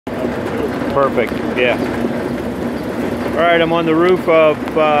Perfect, yeah. Alright, I'm on the roof of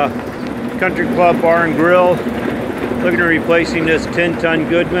Country Club Bar and Grill, looking at replacing this 10-ton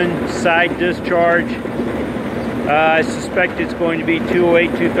Goodman side discharge. I suspect it's going to be 208,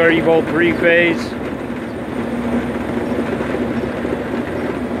 230 volt 3-phase.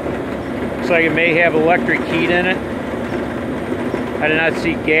 Looks like it may have electric heat in it. I did not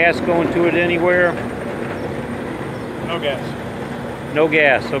see gas going to it anywhere. No gas. No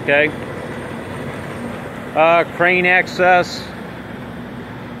gas, okay. Crane access.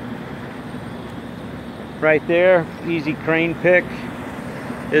 Right there, easy crane pick.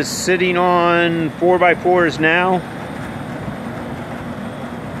 Is sitting on 4x4s now.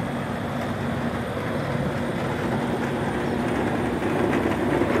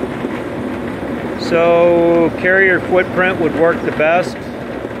 So carrier footprint would work the best.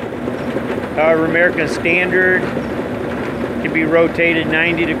 However, American Standard can be rotated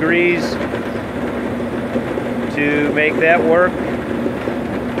 90 degrees to make that work.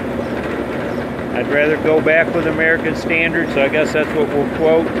 I'd rather go back with American Standard, so I guess that's what we'll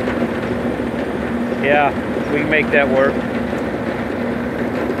quote. Yeah, we can make that work.